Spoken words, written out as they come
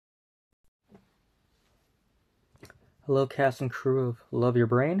Hello cast and crew of Love Your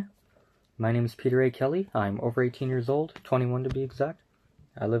Brain. My name is Peter A. Kelly. I'm over 18 years old, 21 to be exact.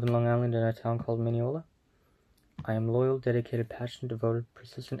 I live in Long Island in a town called Mineola. I am loyal, dedicated, passionate, devoted,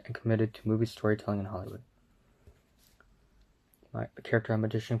 persistent, and committed to movie storytelling in Hollywood. The character I'm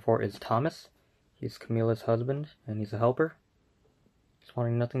auditioning for is Thomas. He's Camila's husband, and he's a helper. He's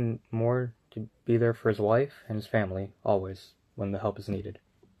wanting nothing more to be there for his wife and his family, always, when the help is needed.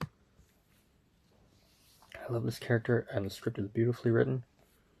 I love this character, and the script is beautifully written.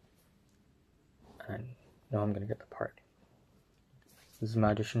 I know I'm going to get the part. This is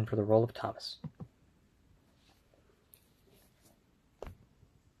my audition for the role of Thomas.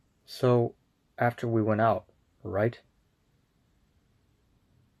 So, after we went out, right?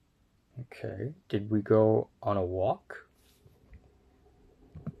 Okay, did we go on a walk?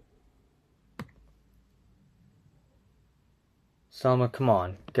 Selma, come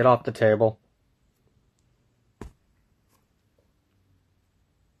on, get off the table.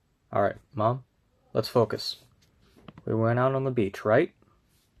 Alright, Mom, let's focus. We went out on the beach, right?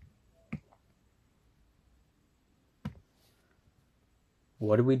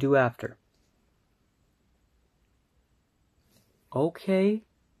 What did we do after? Okay.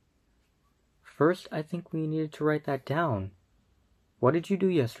 First, I think we needed to write that down. What did you do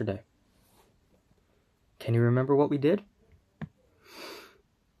yesterday? Can you remember what we did?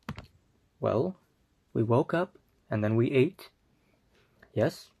 Well, we woke up, and then we ate.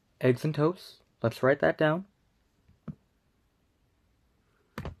 Yes, eggs and toast. Let's write that down.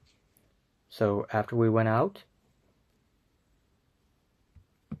 So, after we went out,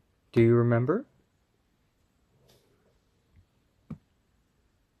 do you remember?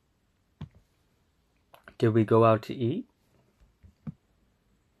 Did we go out to eat?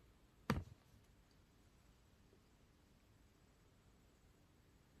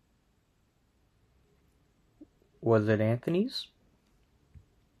 Was it Anthony's?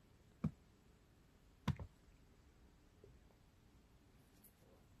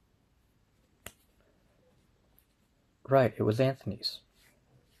 Right, it was Anthony's.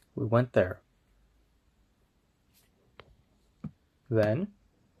 We went there. Then,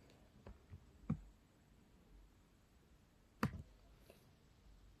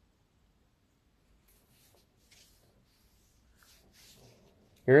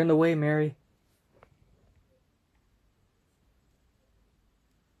 you're in the way, Mary.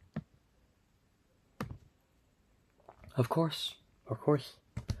 Of course, of course.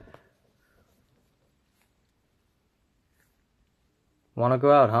 Wanna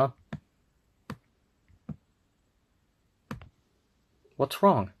go out, huh? What's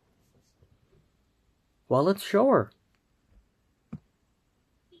wrong? Well, let's show her.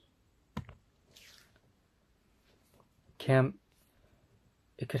 Cam,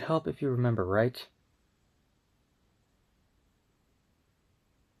 it could help if you remember, right?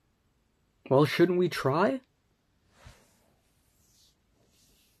 Well, shouldn't we try?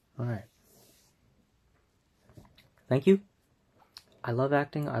 Alright. Thank you. I love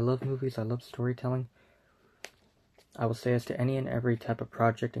acting, I love movies, I love storytelling. I will say yes to any and every type of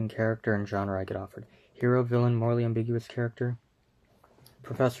project and character and genre I get offered. Hero, villain, morally ambiguous character,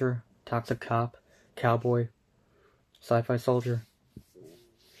 professor, toxic cop, cowboy, sci-fi soldier,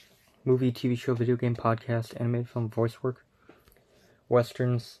 movie, TV show, video game, podcast, animated film, voice work,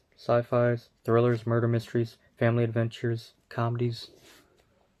 westerns, sci-fis, thrillers, murder mysteries, family adventures, comedies.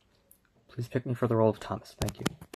 Please pick me for the role of Thomas. Thank you.